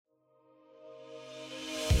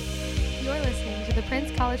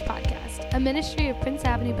Prince College Podcast, a ministry of Prince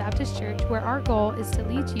Avenue Baptist Church where our goal is to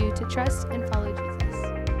lead you to trust and follow Jesus.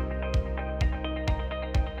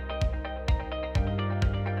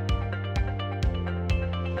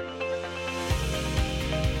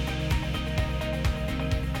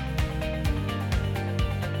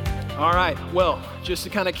 All right, well, just to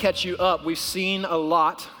kind of catch you up, we've seen a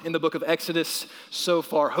lot in the book of Exodus so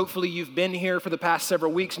far. Hopefully you've been here for the past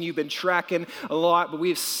several weeks and you've been tracking a lot, but we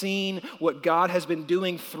have seen what God has been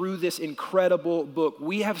doing through this incredible book.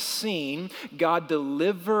 We have seen God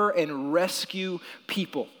deliver and rescue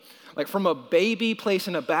people. Like from a baby placed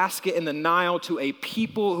in a basket in the Nile to a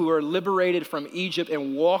people who are liberated from Egypt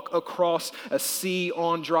and walk across a sea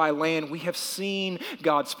on dry land. We have seen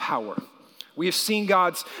God's power. We have seen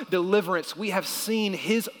God's deliverance. We have seen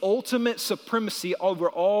his ultimate supremacy over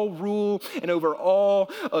all rule and over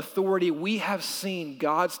all authority. We have seen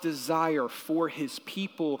God's desire for his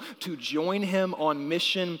people to join him on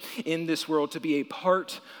mission in this world, to be a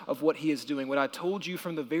part of what he is doing. What I told you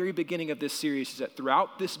from the very beginning of this series is that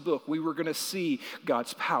throughout this book, we were going to see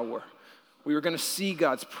God's power. We were going to see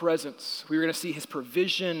God's presence. We were going to see his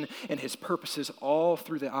provision and his purposes all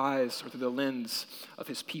through the eyes or through the lens of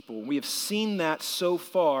his people. We have seen that so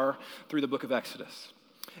far through the book of Exodus.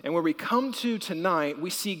 And where we come to tonight, we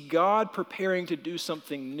see God preparing to do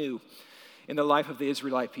something new in the life of the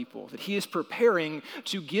Israelite people, that he is preparing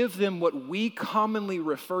to give them what we commonly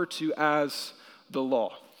refer to as the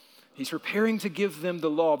law. He's preparing to give them the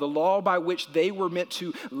law by which they were meant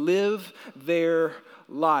to live their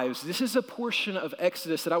lives. This is a portion of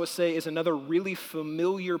Exodus that I would say is another really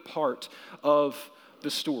familiar part of the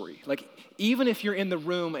story. Like, even if you're in the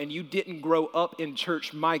room and you didn't grow up in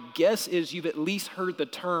church, my guess is you've at least heard the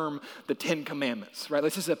term the Ten Commandments, right?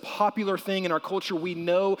 This is a popular thing in our culture. We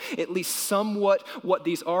know at least somewhat what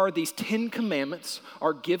these are. These 10 Commandments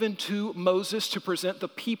are given to Moses to present the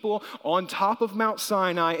people on top of Mount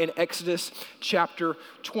Sinai in Exodus chapter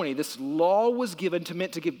 20. This law was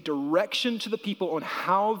meant to give direction to the people on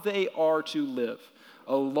how they are to live,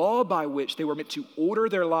 a law by which they were meant to order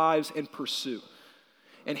their lives and pursue.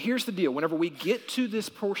 And here's the deal. Whenever we get to this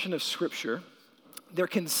portion of Scripture, there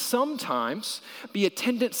can sometimes be a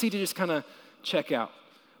tendency to just kind of check out.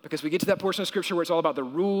 Because we get to that portion of Scripture where it's all about the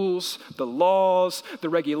rules, the laws, the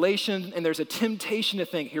regulation, and there's a temptation to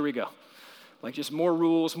think, here we go. Like just more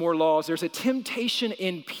rules, more laws. There's a temptation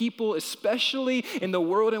in people, especially in the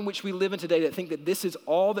world in which we live in today, that think that this is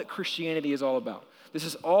all that Christianity is all about. This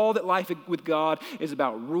is all that life with God is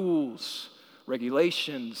about: rules,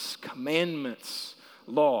 regulations, commandments,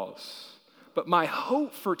 laws. But my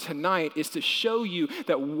hope for tonight is to show you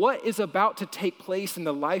that what is about to take place in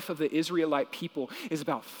the life of the Israelite people is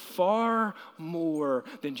about far more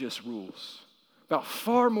than just rules, about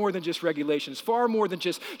far more than just regulations, far more than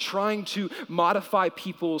just trying to modify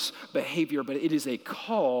people's behavior, but it is a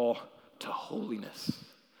call to holiness.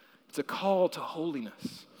 It's a call to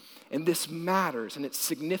holiness. And this matters, and it's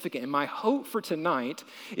significant. And my hope for tonight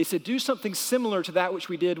is to do something similar to that which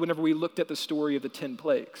we did whenever we looked at the story of the 10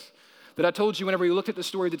 plagues. That I told you whenever we looked at the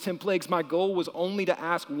story of the 10 plagues, my goal was only to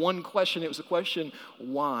ask one question. It was the question,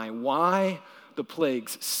 why? Why the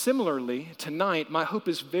plagues? Similarly, tonight, my hope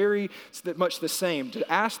is very much the same, to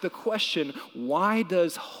ask the question, why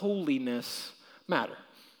does holiness matter?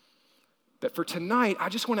 That for tonight, I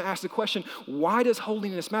just want to ask the question, why does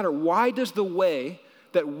holiness matter? Why does the way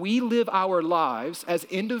that we live our lives as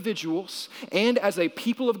individuals and as a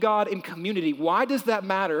people of God in community, why does that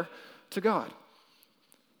matter to God?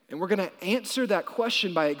 And we're going to answer that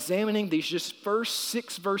question by examining these just first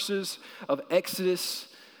 6 verses of Exodus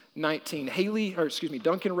 19.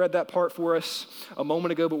 Duncan read that part for us a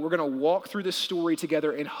moment ago, but we're going to walk through this story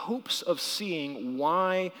together in hopes of seeing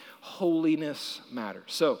why holiness matters.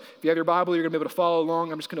 So if you have your Bible, you're going to be able to follow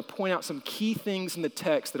along. I'm just going to point out some key things in the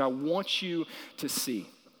text that I want you to see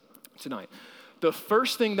tonight. The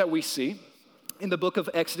first thing that we see in the book of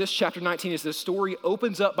Exodus, chapter 19, is the story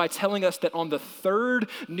opens up by telling us that on the 3rd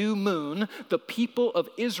new moon, the people of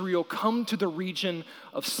Israel come to the region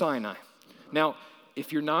of Sinai. Now,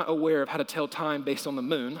 if you're not aware of how to tell time based on the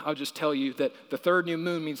moon, I'll just tell you that the 3rd new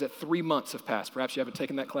moon means that 3 months have passed. Perhaps you haven't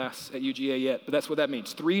taken that class at UGA yet, but that's what that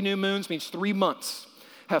means. 3 new moons means 3 months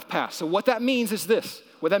have passed. So what that means is this.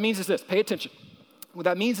 Pay attention. What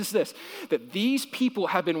that means is this, that these people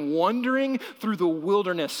have been wandering through the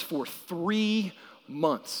wilderness for 3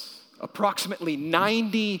 months, approximately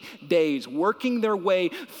 90 days, working their way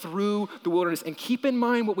through the wilderness. And keep in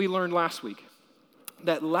mind what we learned last week.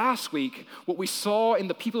 That last week, what we saw in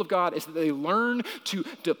the people of God is that they learn to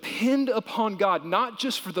depend upon God, not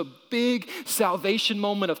just for the big salvation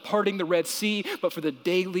moment of parting the Red Sea, but for the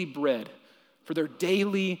daily bread for their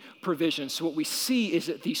daily provision. So what we see is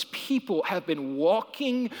that these people have been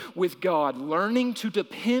walking with God, learning to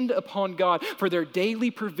depend upon God for their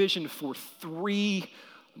daily provision for 3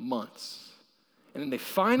 months. And then they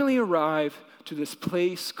finally arrive to this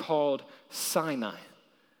place called Sinai.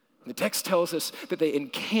 And the text tells us that they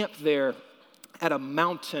encamped there at a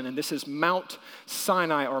mountain, and this is Mount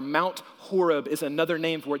Sinai, or Mount Horeb is another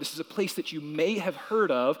name for it. This is a place that you may have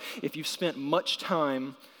heard of if you've spent much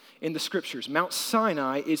time in the scriptures. Mount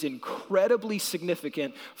Sinai is incredibly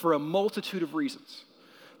significant for a multitude of reasons.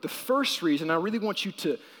 The first reason, I really want you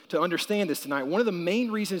to understand this tonight, one of the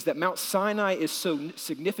main reasons that Mount Sinai is so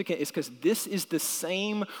significant is because this is the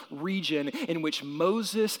same region in which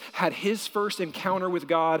Moses had his first encounter with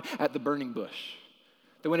God at the burning bush.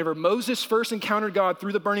 That whenever Moses first encountered God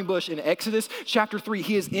through the burning bush in Exodus chapter 3,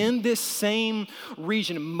 he is in this same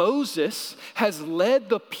region. Moses has led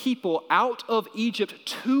the people out of Egypt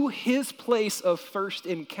to his place of first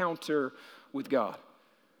encounter with God.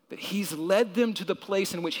 That he's led them to the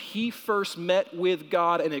place in which he first met with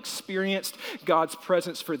God and experienced God's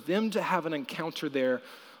presence for them to have an encounter there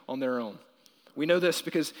on their own. We know this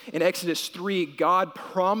because in Exodus 3, God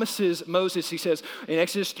promises Moses, he says, in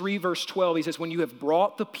Exodus 3, verse 12, he says, when you have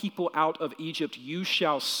brought the people out of Egypt, you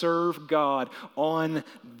shall serve God on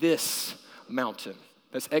this mountain.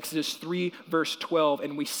 That's Exodus 3, verse 12,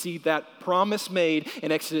 and we see that promise made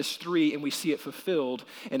in Exodus 3, and we see it fulfilled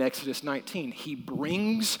in Exodus 19. He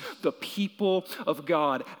brings the people of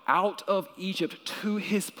God out of Egypt to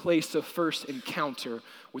his place of first encounter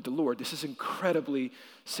with the Lord. This is incredibly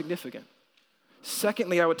significant.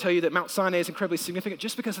 Secondly, I would tell you that Mount Sinai is incredibly significant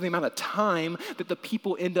just because of the amount of time that the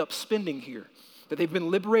people end up spending here. That they've been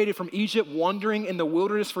liberated from Egypt, wandering in the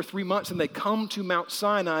wilderness for 3 months, and they come to Mount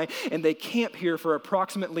Sinai, and they camp here for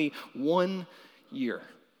approximately 1 year.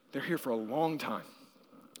 They're here for a long time.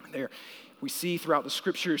 We see throughout the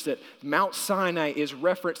scriptures that Mount Sinai is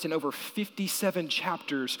referenced in over 57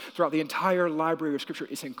 chapters throughout the entire library of scripture.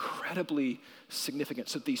 It's incredibly significant.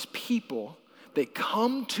 So these people, they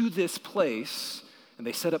come to this place and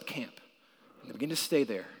they set up camp and they begin to stay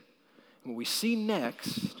there. And what we see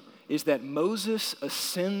next is that Moses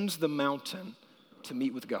ascends the mountain to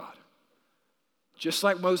meet with God. Just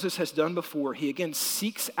like Moses has done before, he again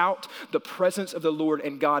seeks out the presence of the Lord,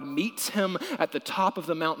 and God meets him at the top of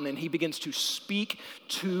the mountain, and he begins to speak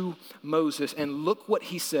to Moses. And look what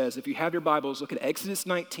he says. If you have your Bibles, look at Exodus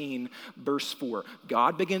 19, verse 4.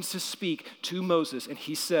 God begins to speak to Moses, and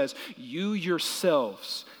he says, you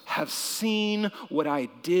yourselves have seen what I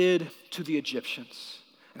did to the Egyptians,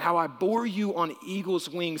 and how I bore you on eagle's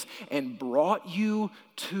wings and brought you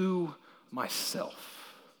to myself.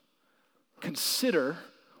 Consider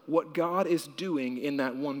what God is doing in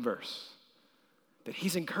that one verse. That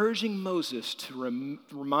he's encouraging Moses to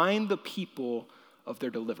remind the people of their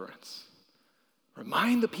deliverance.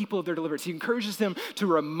 Remind the people of their deliverance. He encourages them to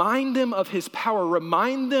remind them of his power,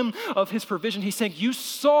 remind them of his provision. He's saying, you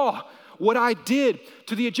saw what I did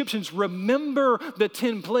to the Egyptians. Remember the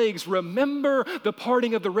 10 plagues. Remember the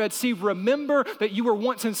parting of the Red Sea. Remember that you were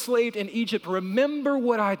once enslaved in Egypt. Remember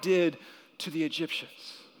what I did to the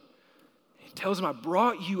Egyptians. He tells him, I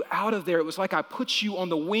brought you out of there. It was like I put you on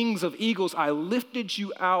the wings of eagles. I lifted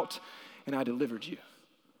you out and I delivered you.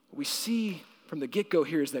 What we see from the get-go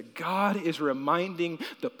here is that God is reminding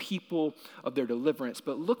the people of their deliverance.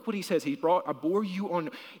 But look what he says. I bore you on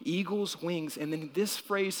eagle's wings. And then this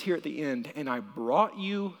phrase here at the end, and I brought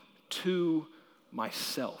you to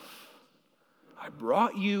myself. I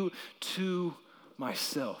brought you to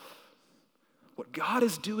myself. What God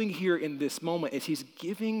is doing here in this moment is he's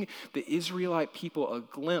giving the Israelite people a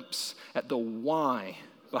glimpse at the why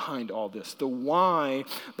behind all this, the why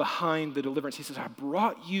behind the deliverance. He says, I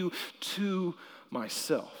brought you to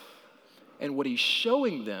myself. And what he's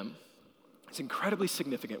showing them is incredibly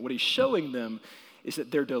significant. What he's showing them is that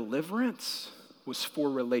their deliverance was for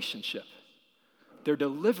relationship. Their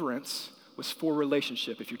deliverance was for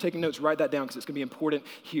relationship. If you're taking notes, write that down because it's going to be important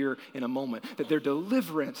here in a moment. That their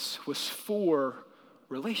deliverance was for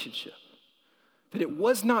relationship. That it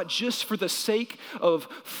was not just for the sake of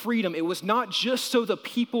freedom. It was not just so the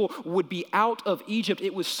people would be out of Egypt.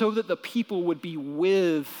 It was so that the people would be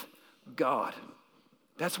with God.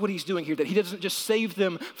 That's what he's doing here, that he doesn't just save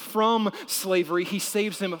them from slavery, he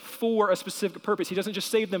saves them for a specific purpose. He doesn't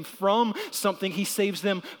just save them from something, he saves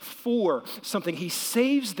them for something. He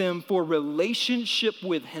saves them for relationship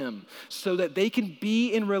with him so that they can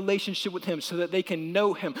be in relationship with him, so that they can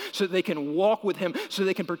know him, so that they can walk with him, so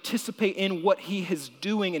they can participate in what he is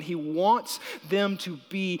doing. And he wants them to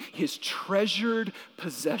be his treasured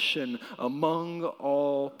possession among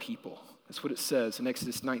all people. That's what it says in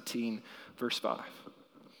Exodus 19, verse 5.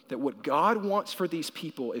 That what God wants for these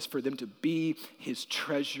people is for them to be his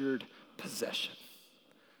treasured possession.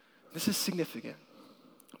 This is significant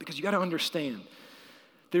because you got to understand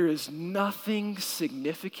there is nothing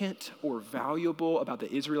significant or valuable about the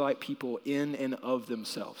Israelite people in and of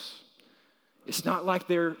themselves. It's not like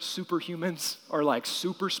they're superhumans or like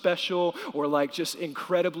super special or like just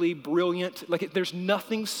incredibly brilliant. Like there's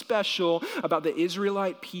nothing special about the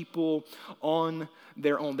Israelite people on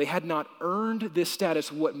their own. They had not earned this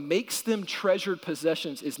status. What makes them treasured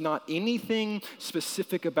possessions is not anything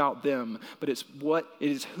specific about them, but it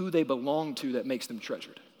is who they belong to that makes them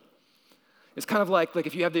treasured. It's kind of like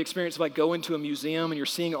if you have the experience of like going to a museum and you're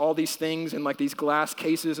seeing all these things in like these glass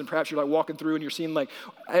cases, and perhaps you're like walking through and you're seeing like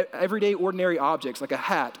everyday ordinary objects like a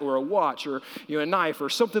hat or a watch or a knife or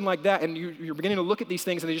something like that, and you're beginning to look at these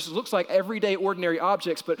things and it just looks like everyday ordinary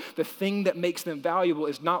objects, but the thing that makes them valuable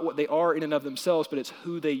is not what they are in and of themselves, but it's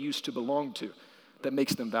who they used to belong to that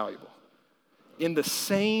makes them valuable. In the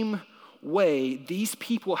same way, these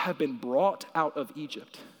people have been brought out of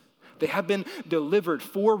Egypt. They have been delivered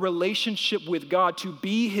for relationship with God to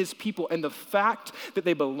be his people. And the fact that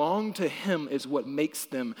they belong to him is what makes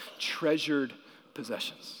them treasured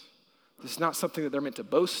possessions. This is not something that they're meant to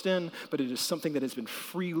boast in, but it is something that has been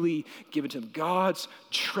freely given to them. God's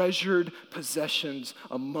treasured possessions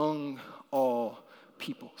among all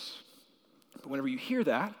peoples. But whenever you hear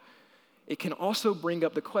that, it can also bring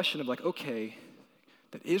up the question of like, okay,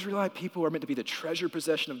 that Israelite people are meant to be the treasured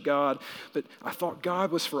possession of God, but I thought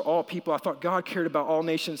God was for all people. I thought God cared about all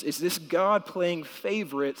nations. Is this God playing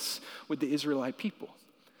favorites with the Israelite people?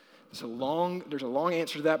 There's a long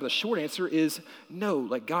answer to that, but the short answer is no.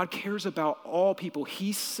 Like God cares about all people.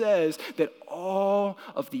 He says that all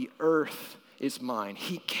of the earth is mine.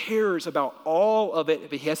 He cares about all of it,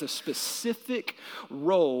 but he has a specific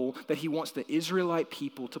role that he wants the Israelite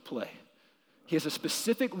people to play. He has a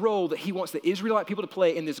specific role that he wants the Israelite people to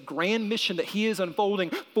play in this grand mission that he is unfolding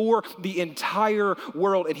for the entire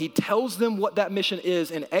world. And he tells them what that mission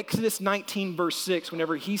is in Exodus 19, verse 6,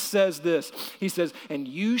 whenever he says this. He says, "And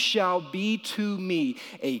you shall be to me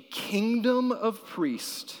a kingdom of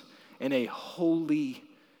priests and a holy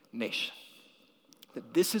nation."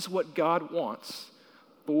 That this is what God wants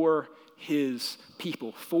for his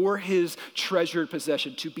people, for his treasured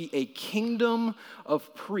possession, to be a kingdom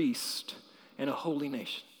of priests and a holy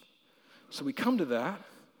nation. So we come to that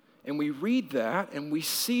and we read that and we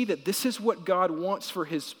see that this is what God wants for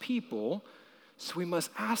his people. So we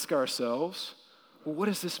must ask ourselves, well, what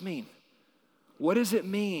does this mean? What does it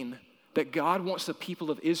mean that God wants the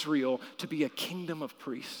people of Israel to be a kingdom of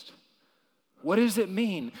priests? What does it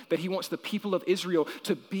mean that he wants the people of Israel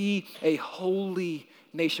to be a holy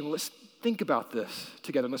nation? Well, let's think about this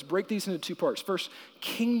together. Let's break these into two parts. First,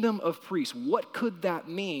 kingdom of priests. What could that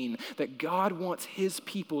mean that God wants his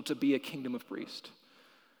people to be a kingdom of priests?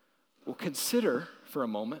 Well, consider for a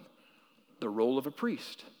moment the role of a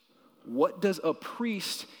priest. What does a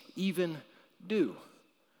priest even do?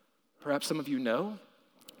 Perhaps some of you know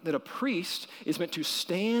that a priest is meant to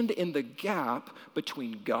stand in the gap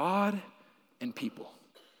between God and people.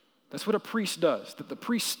 That's what a priest does, that the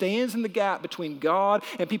priest stands in the gap between God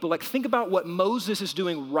and people. Like think about what Moses is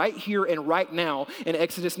doing right here and right now in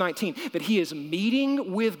Exodus 19, that he is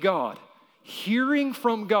meeting with God, hearing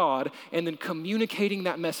from God, and then communicating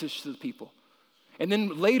that message to the people. And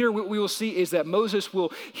then later what we will see is that Moses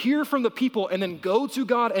will hear from the people and then go to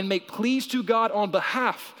God and make pleas to God on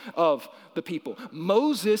behalf of the people.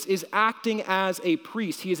 Moses is acting as a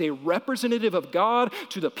priest. He is a representative of God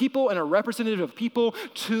to the people and a representative of people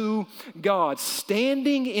to God,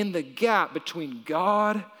 standing in the gap between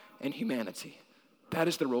God and humanity. That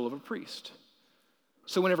is the role of a priest.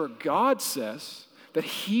 So whenever God says that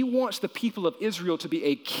he wants the people of Israel to be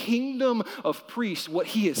a kingdom of priests, what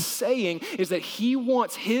he is saying is that he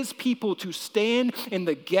wants his people to stand in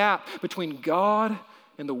the gap between God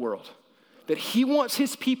and the world. That he wants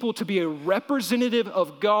his people to be a representative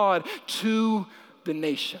of God to the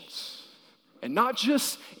nations. And not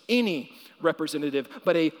just any representative,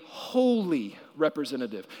 but a holy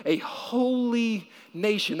representative, a holy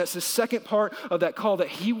nation. That's the second part of that call, that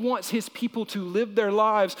he wants his people to live their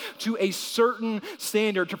lives to a certain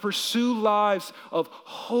standard, to pursue lives of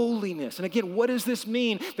holiness. And again, what does this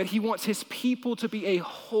mean that he wants his people to be a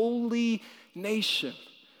holy nation?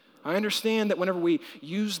 I understand that whenever we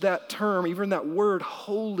use that term, even that word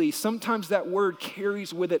holy, sometimes that word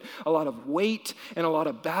carries with it a lot of weight and a lot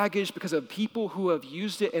of baggage because of people who have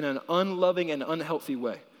used it in an unloving and unhealthy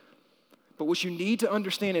way. But what you need to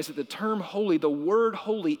understand is that the term holy, the word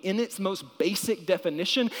holy, in its most basic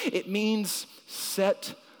definition, it means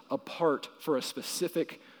set apart for a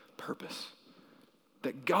specific purpose.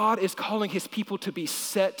 That God is calling his people to be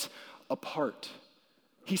set apart.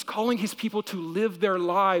 He's calling his people to live their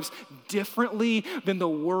lives differently than the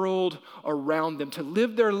world around them, to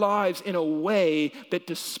live their lives in a way that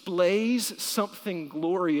displays something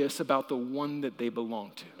glorious about the one that they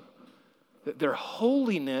belong to. That their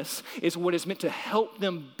holiness is what is meant to help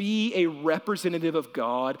them be a representative of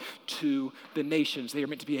God to the nations. They are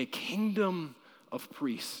meant to be a kingdom of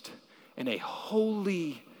priests and a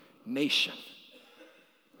holy nation.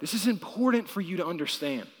 This is important for you to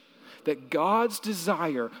understand. That God's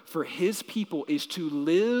desire for his people is to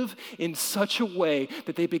live in such a way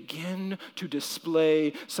that they begin to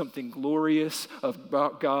display something glorious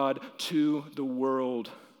about God to the world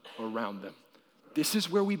around them. This is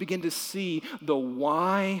where we begin to see the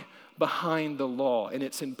why behind the law. And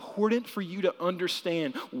it's important for you to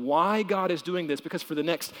understand why God is doing this, because for the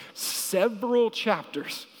next several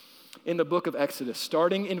chapters in the book of Exodus,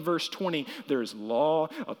 starting in verse 20, there's law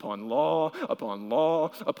upon law upon law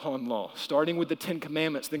upon law, starting with the 10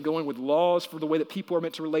 Commandments, then going with laws for the way that people are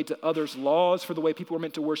meant to relate to others, laws for the way people are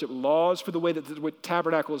meant to worship, laws for the way that the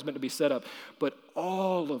tabernacle is meant to be set up. But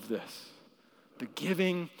all of this, the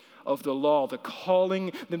giving of the law, the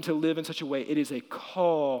calling them to live in such a way, it is a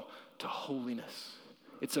call to holiness.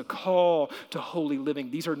 It's a call to holy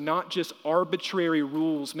living. These are not just arbitrary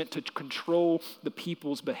rules meant to control the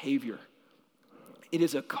people's behavior. It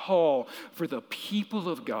is a call for the people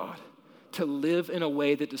of God to live in a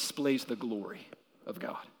way that displays the glory of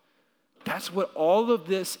God. That's what all of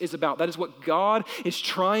this is about. That is what God is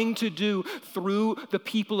trying to do through the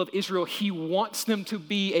people of Israel. He wants them to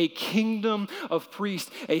be a kingdom of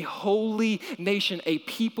priests, a holy nation, a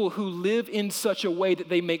people who live in such a way that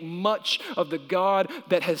they make much of the God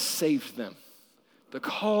that has saved them. The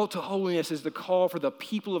call to holiness is the call for the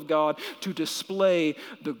people of God to display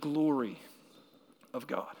the glory of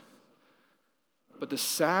God. But the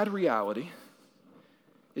sad reality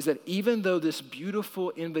is that even though this beautiful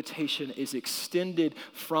invitation is extended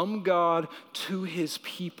from God to his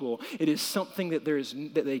people, it is something that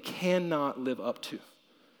they cannot live up to.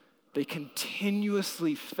 They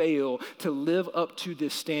continuously fail to live up to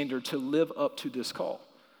this standard, to live up to this call.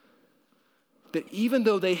 That even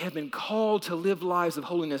though they have been called to live lives of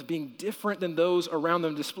holiness, being different than those around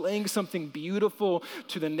them, displaying something beautiful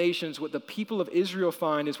to the nations, what the people of Israel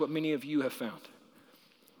find is what many of you have found.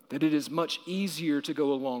 That it is much easier to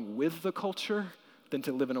go along with the culture than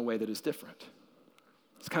to live in a way that is different.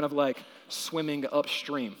 It's kind of like swimming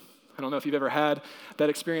upstream. I don't know if you've ever had that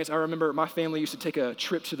experience. I remember my family used to take a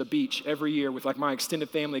trip to the beach every year with like my extended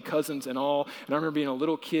family, cousins and all. And I remember being a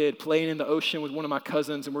little kid playing in the ocean with one of my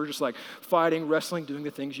cousins, and we're just like fighting, wrestling, doing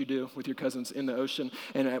the things you do with your cousins in the ocean.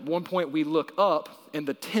 And at one point we look up, and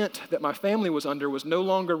the tent that my family was under was no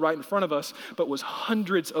longer right in front of us, but was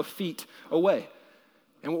hundreds of feet away.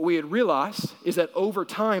 And what we had realized is that over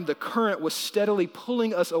time, the current was steadily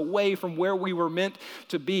pulling us away from where we were meant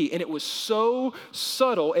to be. And it was so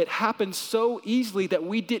subtle, it happened so easily that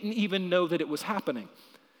we didn't even know that it was happening.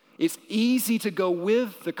 It's easy to go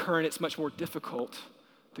with the current. It's much more difficult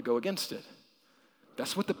to go against it.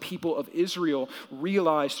 That's what the people of Israel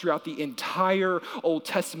realized throughout the entire Old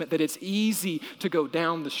Testament, that it's easy to go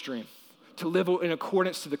down the stream, to live in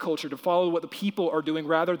accordance to the culture, to follow what the people are doing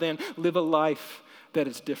rather than live a life that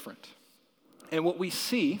is different. And what we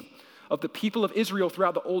see of the people of Israel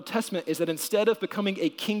throughout the Old Testament is that instead of becoming a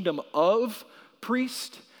kingdom of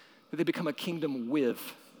priests, that they become a kingdom with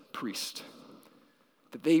priests.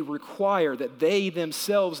 That they require, that they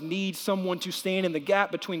themselves need someone to stand in the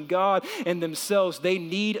gap between God and themselves. They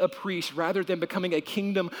need a priest rather than becoming a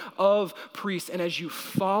kingdom of priests. And as you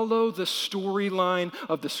follow the storyline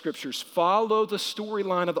of the scriptures, follow the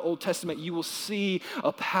storyline of the Old Testament, you will see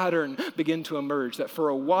a pattern begin to emerge. That for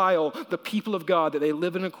a while, the people of God, that they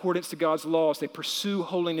live in accordance to God's laws, they pursue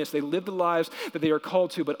holiness, they live the lives that they are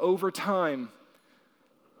called to, but over time,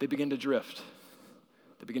 they begin to drift.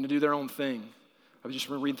 They begin to do their own thing. I was just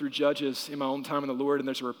reading through Judges in my own time in the Lord, and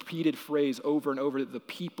there's a repeated phrase over and over that the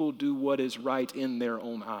people do what is right in their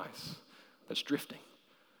own eyes. That's drifting.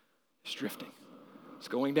 It's drifting. It's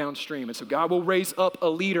going downstream. And so God will raise up a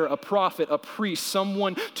leader, a prophet, a priest,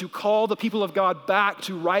 someone to call the people of God back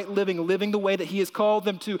to right living, living the way that he has called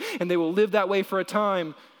them to, and they will live that way for a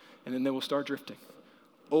time, and then they will start drifting.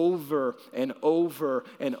 Over and over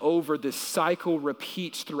and over, this cycle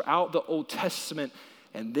repeats throughout the Old Testament,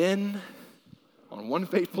 and then on one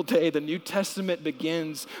fateful day, the New Testament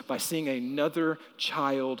begins by seeing another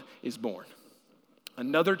child is born.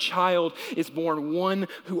 Another child is born, one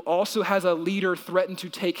who also has a leader threaten to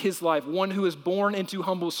take his life, one who is born into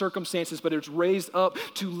humble circumstances, but is raised up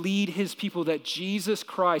to lead his people, that Jesus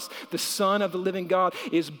Christ, the Son of the living God,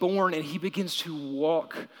 is born and he begins to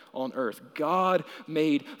walk on earth. God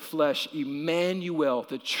made flesh, Emmanuel,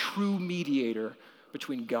 the true mediator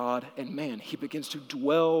between God and man. He begins to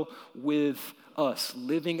dwell with us,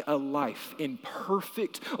 living a life in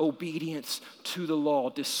perfect obedience to the law,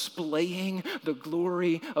 displaying the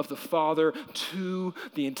glory of the Father to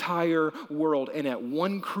the entire world. And at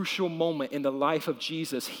one crucial moment in the life of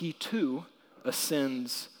Jesus, he too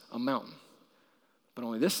ascends a mountain. But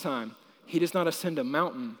only this time, he does not ascend a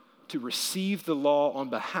mountain to receive the law on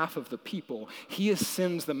behalf of the people. He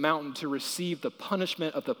ascends the mountain to receive the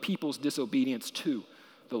punishment of the people's disobedience to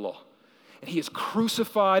the law. And he is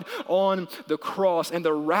crucified on the cross, and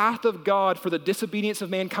the wrath of God for the disobedience of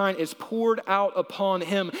mankind is poured out upon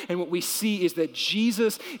him. And what we see is that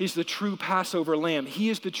Jesus is the true Passover lamb. He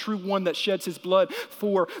is the true one that sheds his blood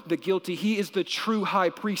for the guilty. He is the true high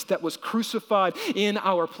priest that was crucified in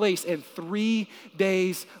our place. And 3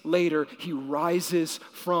 days later, he rises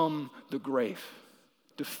from the grave,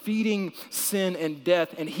 defeating sin and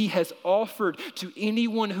death, and he has offered to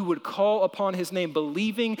anyone who would call upon his name,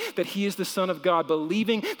 believing that he is the Son of God,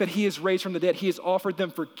 believing that he is raised from the dead, he has offered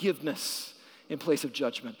them forgiveness in place of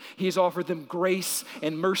judgment. He has offered them grace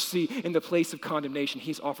and mercy in the place of condemnation.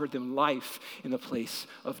 He's offered them life in the place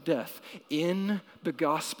of death. In the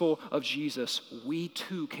gospel of Jesus, we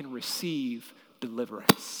too can receive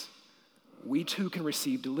deliverance. We too can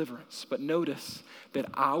receive deliverance. But notice that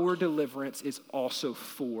our deliverance is also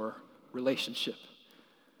for relationship.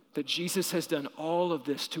 That Jesus has done all of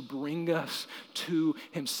this to bring us to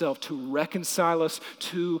himself, to reconcile us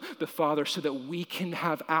to the Father so that we can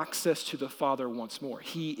have access to the Father once more.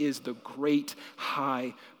 He is the great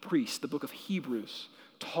high priest. The book of Hebrews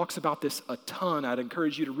talks about this a ton. I'd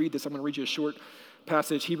encourage you to read this. I'm going to read you a short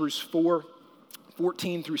passage, Hebrews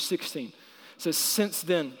 4:14 through 16. It says, "Since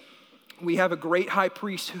then, we have a great high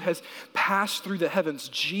priest who has passed through the heavens,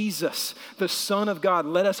 Jesus, the Son of God.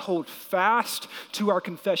 Let us hold fast to our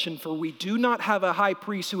confession, for we do not have a high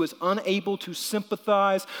priest who is unable to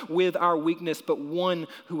sympathize with our weakness, but one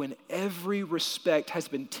who in every respect has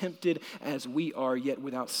been tempted as we are, yet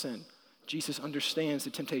without sin." Jesus understands the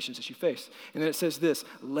temptations that you face. And then it says this,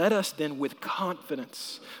 "Let us then with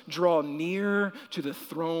confidence draw near to the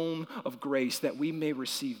throne of grace that we may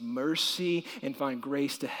receive mercy and find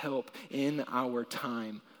grace to help in our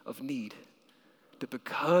time of need." That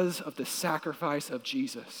because of the sacrifice of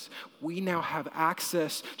Jesus, we now have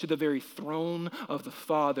access to the very throne of the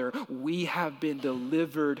Father. We have been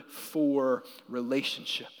delivered for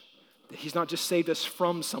relationship. He's not just saved us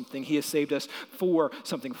from something, he has saved us for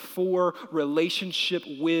something, for relationship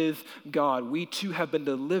with God. We too have been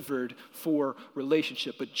delivered for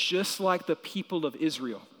relationship. But just like the people of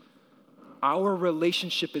Israel, our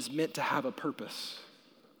relationship is meant to have a purpose.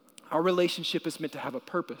 Our relationship is meant to have a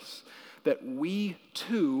purpose. That we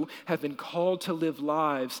too have been called to live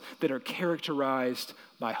lives that are characterized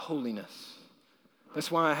by holiness. That's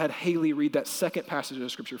why I had Haley read that second passage of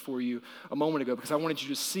scripture for you a moment ago, because I wanted you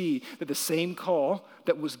to see that the same call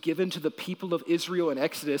that was given to the people of Israel in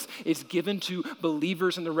Exodus is given to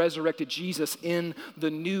believers in the resurrected Jesus in the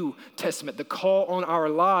New Testament. The call on our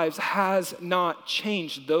lives has not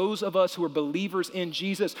changed. Those of us who are believers in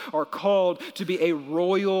Jesus are called to be a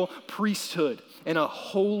royal priesthood and a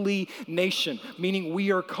holy nation, meaning we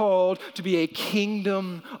are called to be a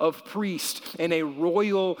kingdom of priests and a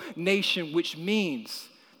royal nation, which means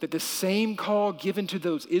that the same call given to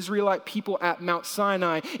those Israelite people at Mount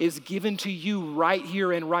Sinai is given to you right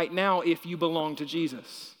here and right now if you belong to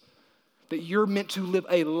Jesus. That you're meant to live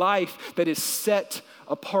a life that is set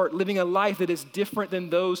apart, living a life that is different than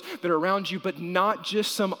those that are around you, but not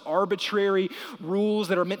just some arbitrary rules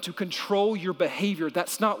that are meant to control your behavior.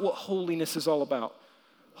 That's not what holiness is all about.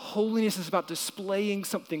 Holiness is about displaying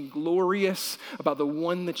something glorious about the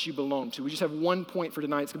one that you belong to. We just have one point for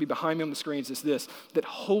tonight. It's going to be behind me on the screens. It's this, that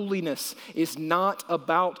holiness is not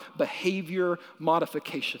about behavior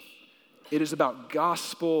modification. It is about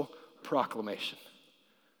gospel proclamation.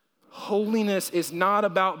 Holiness is not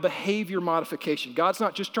about behavior modification. God's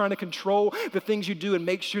not just trying to control the things you do and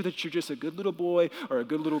make sure that you're just a good little boy or a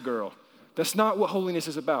good little girl. That's not what holiness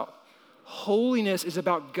is about. Holiness is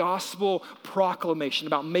about gospel proclamation,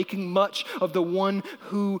 about making much of the one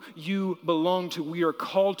who you belong to. We are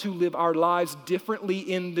called to live our lives differently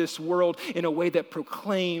in this world in a way that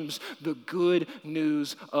proclaims the good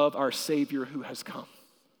news of our Savior who has come.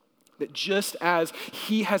 That just as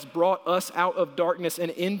he has brought us out of darkness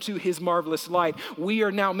and into his marvelous light, we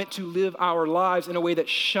are now meant to live our lives in a way that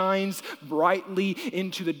shines brightly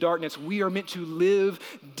into the darkness. We are meant to live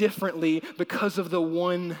differently because of the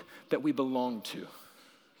one that we belong to.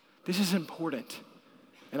 This is important.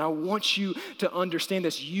 And I want you to understand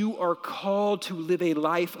this. You are called to live a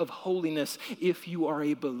life of holiness if you are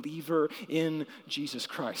a believer in Jesus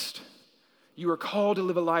Christ. You are called to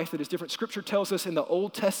live a life that is different. Scripture tells us in the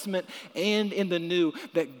Old Testament and in the New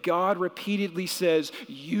that God repeatedly says,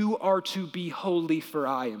 you are to be holy for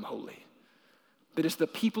I am holy. That as the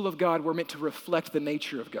people of God, we're meant to reflect the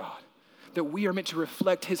nature of God. That we are meant to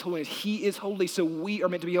reflect his holiness. He is holy, so we are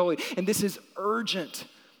meant to be holy. And this is urgent.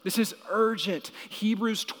 This is urgent.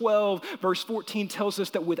 Hebrews 12, verse 14 tells us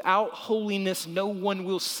that without holiness, no one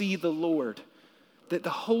will see the Lord. That the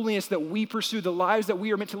holiness that we pursue, the lives that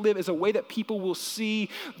we are meant to live is a way that people will see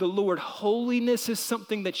the Lord. Holiness is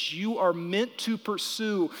something that you are meant to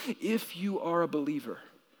pursue if you are a believer.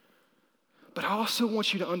 But I also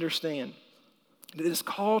want you to understand that this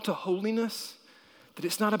call to holiness, that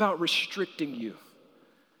it's not about restricting you.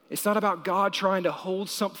 It's not about God trying to hold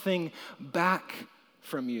something back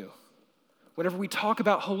from you. Whenever we talk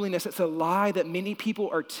about holiness, it's a lie that many people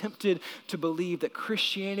are tempted to believe, that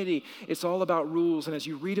Christianity is all about rules. And as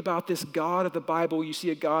you read about this God of the Bible, you see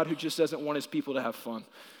a God who just doesn't want his people to have fun.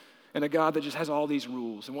 And a God that just has all these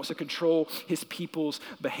rules and wants to control his people's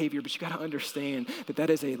behavior. But you got to understand that that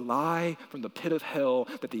is a lie from the pit of hell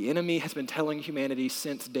that the enemy has been telling humanity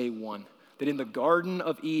since day one. That in the Garden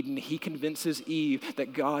of Eden, he convinces Eve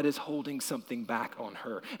that God is holding something back on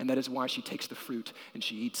her. And that is why she takes the fruit and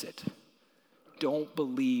she eats it. Don't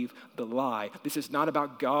believe the lie. This is not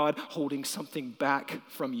about God holding something back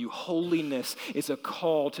from you. Holiness is a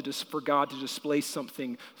call for God to display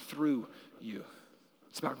something through you.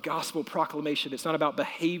 It's about gospel proclamation. It's not about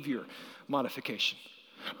behavior modification.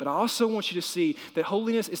 But I also want you to see that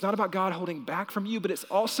holiness is not about God holding back from you, but it's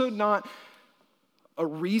also not a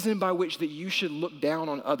reason by which that you should look down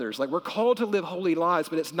on others. Like, we're called to live holy lives,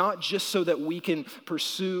 but it's not just so that we can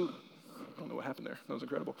pursue. I don't know what happened there. That was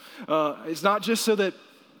incredible. It's not just so that,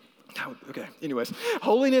 okay, anyways.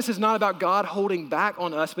 Holiness is not about God holding back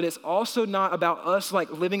on us, but it's also not about us like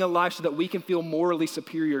living a life so that we can feel morally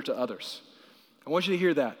superior to others. I want you to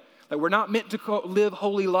hear that. Like, we're not meant to live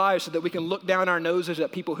holy lives so that we can look down our noses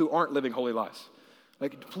at people who aren't living holy lives.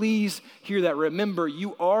 Like, please hear that. Remember,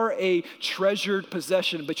 you are a treasured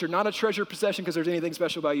possession, but you're not a treasured possession because there's anything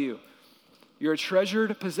special about you. You're a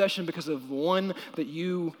treasured possession because of one that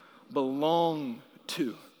you belong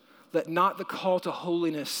to. Let not the call to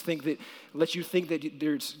holiness let you think that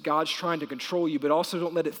there's God's trying to control you, but also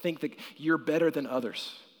don't let it think that you're better than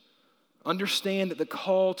others. Understand that the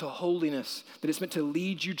call to holiness, that it's meant to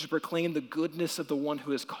lead you to proclaim the goodness of the one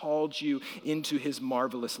who has called you into his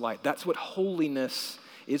marvelous light. That's what holiness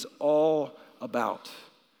is all about.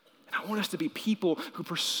 And I want us to be people who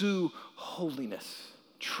pursue holiness,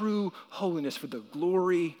 true holiness for the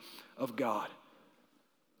glory of God.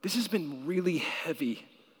 This has been really heavy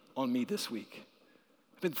on me this week.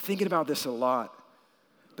 I've been thinking about this a lot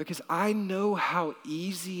because I know how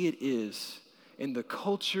easy it is in the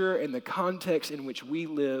culture and the context in which we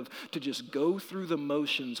live to just go through the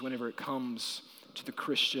motions whenever it comes to the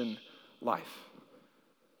Christian life.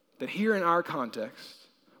 That here in our context,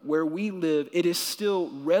 where we live, it is still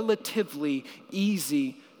relatively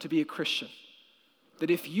easy to be a Christian. That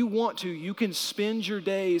if you want to, you can spend your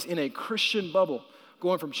days in a Christian bubble,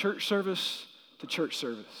 going from church service to church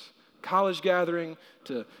service, college gathering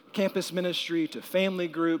to campus ministry to family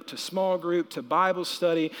group to small group to Bible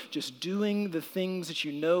study, just doing the things that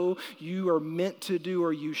you know you are meant to do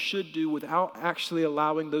or you should do without actually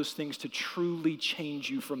allowing those things to truly change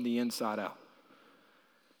you from the inside out.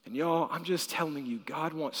 And y'all, I'm just telling you,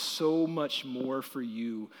 God wants so much more for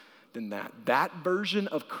you than that. That version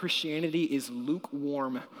of Christianity is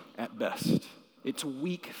lukewarm at best. It's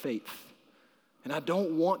weak faith. And I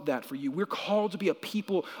don't want that for you. We're called to be a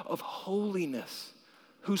people of holiness,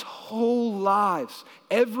 whose whole lives,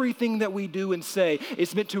 everything that we do and say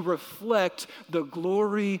is meant to reflect the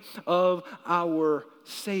glory of our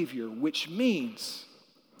Savior, which means,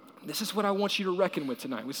 this is what I want you to reckon with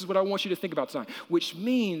tonight. This is what I want you to think about tonight, which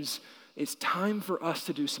means it's time for us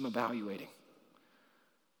to do some evaluating.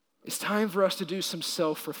 It's time for us to do some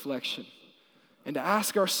self-reflection and to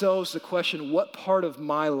ask ourselves the question, what part of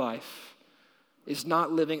my life is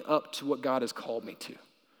not living up to what God has called me to?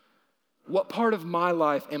 What part of my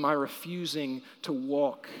life am I refusing to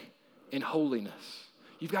walk in holiness?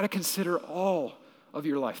 You've got to consider all of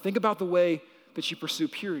your life. Think about the way that you pursue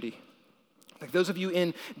purity. Like those of you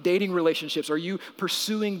in dating relationships, are you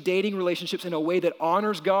pursuing dating relationships in a way that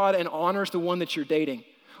honors God and honors the one that you're dating?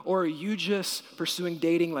 Or are you just pursuing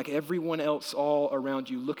dating like everyone else all around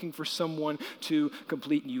you, looking for someone to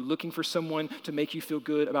complete you, looking for someone to make you feel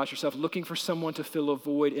good about yourself, looking for someone to fill a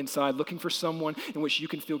void inside, looking for someone in which you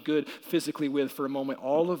can feel good physically with for a moment?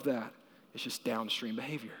 All of that is just downstream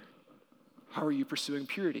behavior. How are you pursuing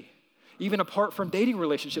purity? Even apart from dating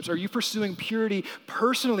relationships, are you pursuing purity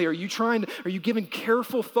personally? Are you giving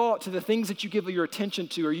careful thought to the things that you give your attention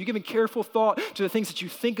to? Are you giving careful thought to the things that you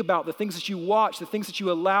think about, the things that you watch, the things that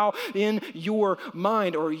you allow in your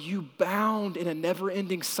mind? Or are you bound in a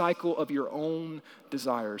never-ending cycle of your own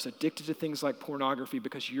desires, addicted to things like pornography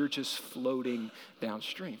because you're just floating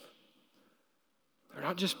downstream? Or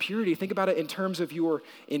not just purity, think about it in terms of your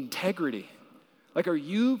integrity. Like, are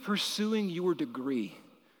you pursuing your degree,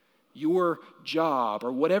 your job,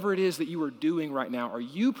 or whatever it is that you are doing right now? Are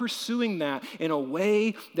you pursuing that in a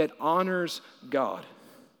way that honors God?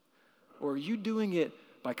 Or are you doing it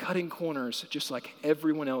by cutting corners just like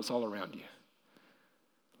everyone else all around you?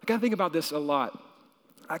 I gotta think about this a lot.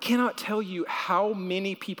 I cannot tell you how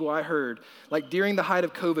many people I heard, like during the height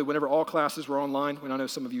of COVID, whenever all classes were online, when I know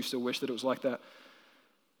some of you still wish that it was like that,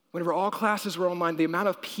 whenever all classes were online, the amount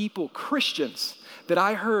of people, Christians, that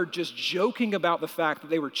I heard just joking about the fact that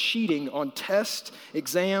they were cheating on tests,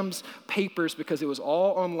 exams, papers, because it was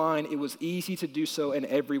all online, it was easy to do so, and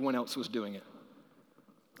everyone else was doing it.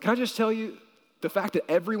 Can I just tell you, the fact that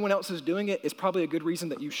everyone else is doing it is probably a good reason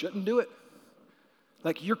that you shouldn't do it.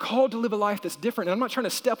 Like, you're called to live a life that's different. And I'm not trying to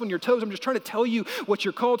step on your toes. I'm just trying to tell you what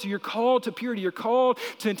you're called to. You're called to purity. You're called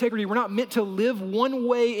to integrity. We're not meant to live one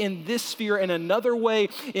way in this sphere and another way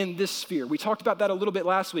in this sphere. We talked about that a little bit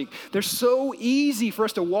last week. They're so easy for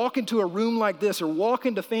us to walk into a room like this or walk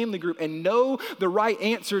into family group and know the right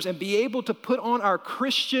answers and be able to put on our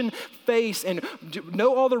Christian face and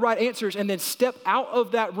know all the right answers and then step out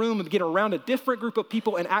of that room and get around a different group of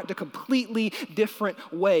people and act a completely different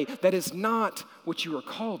way. That is not what you are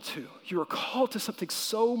called to. You are called to something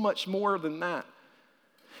so much more than that.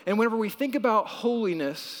 And whenever we think about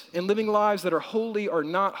holiness and living lives that are holy or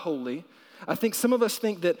not holy, I think some of us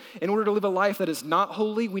think that in order to live a life that is not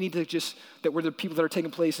holy, we need to that we're the people that are taking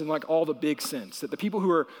place in like all the big sins. That the people who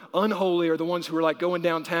are unholy are the ones who are like going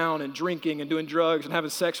downtown and drinking and doing drugs and having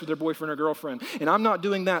sex with their boyfriend or girlfriend. And I'm not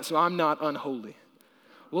doing that, so I'm not unholy.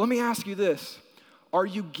 Well, let me ask you this. Are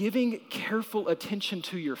you giving careful attention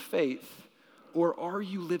to your faith? Or are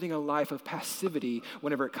you living a life of passivity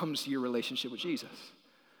whenever it comes to your relationship with Jesus?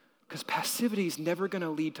 Because passivity is never going to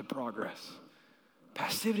lead to progress.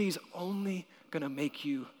 Passivity is only going to make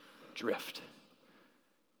you drift.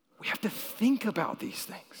 We have to think about these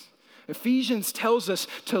things. Ephesians tells us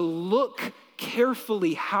to look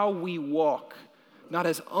carefully how we walk, not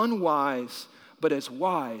as unwise, but as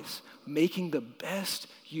wise, making the best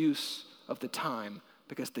use of the time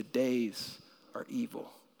because the days are evil.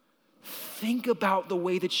 Think about the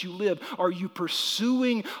way that you live. Are you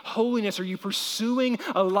pursuing holiness? Are you pursuing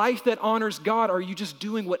a life that honors God? Or are you just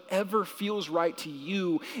doing whatever feels right to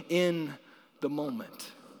you in the moment?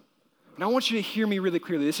 And I want you to hear me really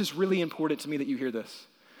clearly. This is really important to me that you hear this.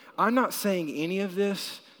 I'm not saying any of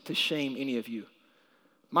this to shame any of you.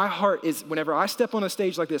 My heart is, whenever I step on a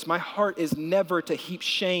stage like this, my heart is never to heap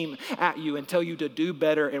shame at you and tell you to do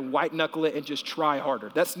better and white knuckle it and just try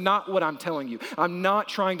harder. That's not what I'm telling you. I'm not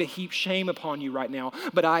trying to heap shame upon you right now,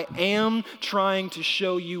 but I am trying to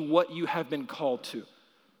show you what you have been called to.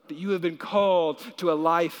 That you have been called to a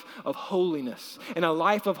life of holiness. And a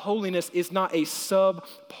life of holiness is not a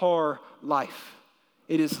subpar life.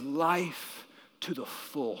 It is life to the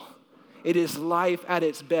full. It is life at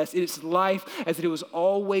its best. It is life as it was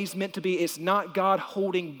always meant to be. It's not God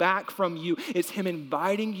holding back from you. It's Him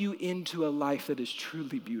inviting you into a life that is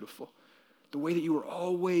truly beautiful, the way that you were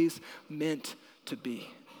always meant to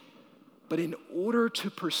be. But in order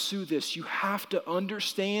to pursue this, you have to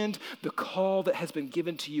understand the call that has been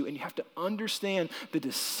given to you, and you have to understand the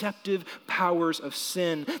deceptive powers of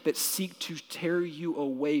sin that seek to tear you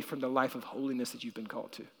away from the life of holiness that you've been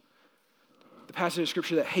called to. The passage of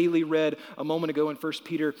scripture that Haley read a moment ago in 1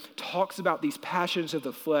 Peter talks about these passions of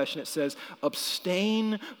the flesh, and it says,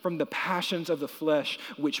 abstain from the passions of the flesh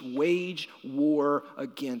which wage war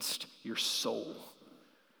against your soul.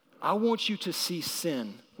 I want you to see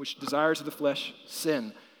sin, which desires of the flesh,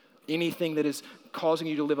 sin, anything that is causing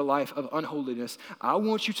you to live a life of unholiness. I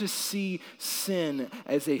want you to see sin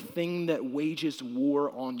as a thing that wages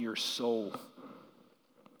war on your soul.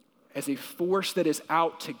 As a force that is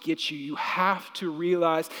out to get you. You have to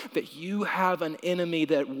realize that you have an enemy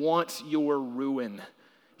that wants your ruin.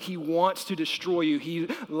 He wants to destroy you. He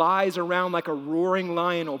lies around like a roaring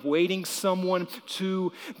lion, awaiting someone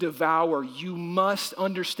to devour. You must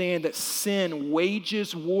understand that sin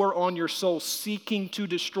wages war on your soul, seeking to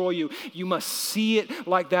destroy you. You must see it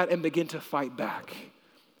like that and begin to fight back,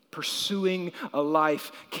 pursuing a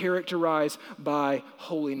life characterized by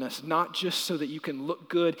holiness, not just so that you can look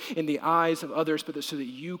good in the eyes of others, but so that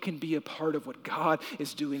you can be a part of what God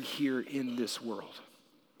is doing here in this world.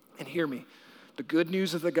 And hear me. The good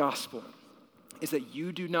news of the gospel is that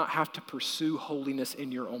you do not have to pursue holiness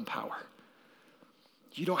in your own power.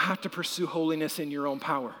 You don't have to pursue holiness in your own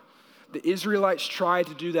power. The Israelites tried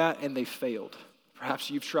to do that and they failed. Perhaps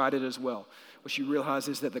you've tried it as well. What you realize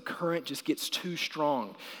is that the current just gets too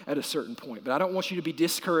strong at a certain point. But I don't want you to be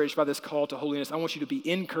discouraged by this call to holiness. I want you to be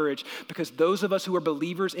encouraged, because those of us who are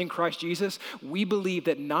believers in Christ Jesus, we believe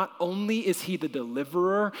that not only is he the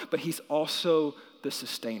deliverer, but he's also the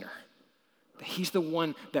sustainer. He's the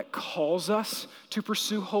one that calls us to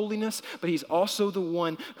pursue holiness, but he's also the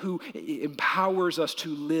one who empowers us to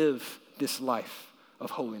live this life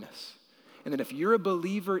of holiness. And then if you're a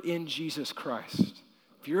believer in Jesus Christ,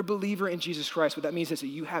 what that means is that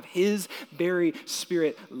you have his very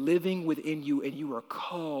Spirit living within you, and you are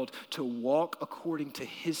called to walk according to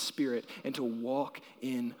his Spirit and to walk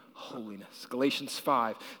in holiness. Galatians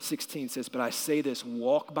 5:16 says, "But I say this,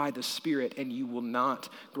 walk by the Spirit, and you will not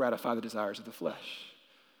gratify the desires of the flesh."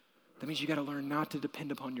 That means you got to learn not to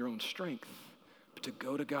depend upon your own strength, but to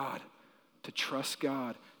go to God, to trust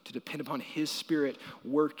God, to depend upon his Spirit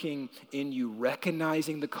working in you,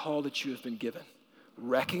 recognizing the call that you have been given,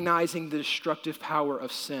 recognizing the destructive power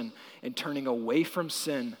of sin, and turning away from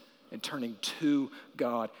sin and turning to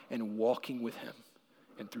God and walking with him.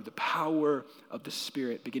 And through the power of the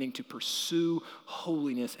Spirit, beginning to pursue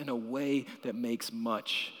holiness in a way that makes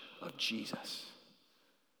much of Jesus.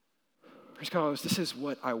 Praise God, this is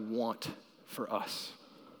what I want for us.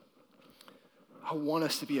 I want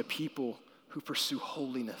us to be a people who pursue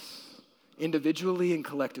holiness, individually and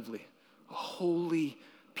collectively, a holy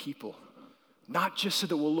people. Not just so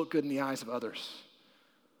that we'll look good in the eyes of others,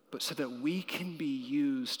 but so that we can be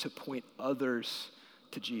used to point others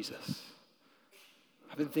to Jesus.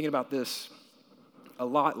 I've been thinking about this a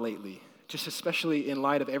lot lately, just especially in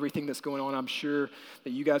light of everything that's going on. I'm sure that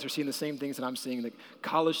you guys are seeing the same things that I'm seeing, that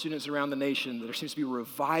college students around the nation, that there seems to be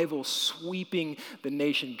revival sweeping the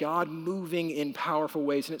nation, God moving in powerful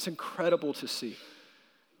ways, and it's incredible to see.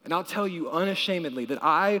 And I'll tell you unashamedly that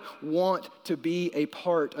I want to be a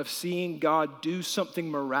part of seeing God do something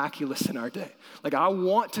miraculous in our day. Like, I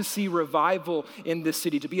want to see revival in this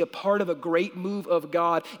city, to be a part of a great move of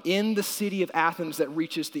God in the city of Athens that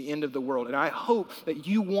reaches the end of the world. And I hope that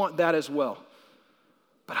you want that as well.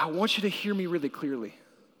 But I want you to hear me really clearly.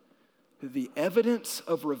 The evidence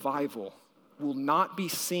of revival will not be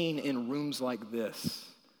seen in rooms like this.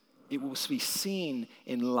 It will be seen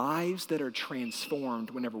in lives that are transformed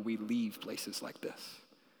whenever we leave places like this.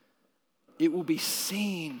 It will be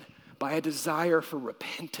seen by a desire for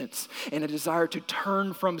repentance and a desire to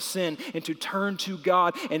turn from sin and to turn to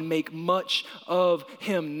God and make much of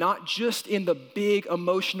him, not just in the big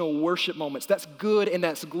emotional worship moments. That's good and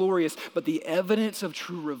that's glorious, but the evidence of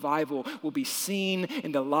true revival will be seen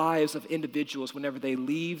in the lives of individuals whenever they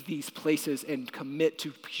leave these places and commit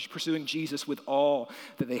to pursuing Jesus with all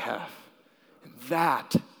that they have. And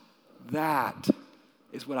that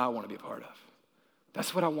is what I want to be a part of.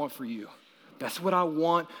 That's what I want for you. That's what I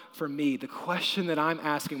want for me. The question that I'm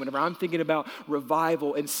asking whenever I'm thinking about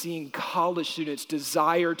revival and seeing college students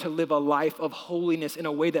desire to live a life of holiness in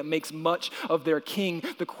a way that makes much of their King,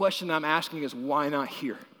 the question I'm asking is, why not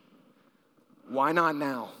here? Why not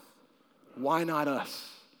now? Why not us?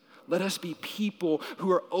 Let us be people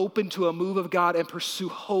who are open to a move of God and pursue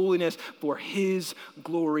holiness for his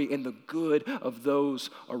glory and the good of those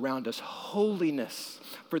around us. Holiness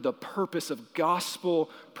for the purpose of gospel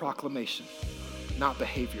proclamation, not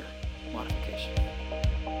behavior modification.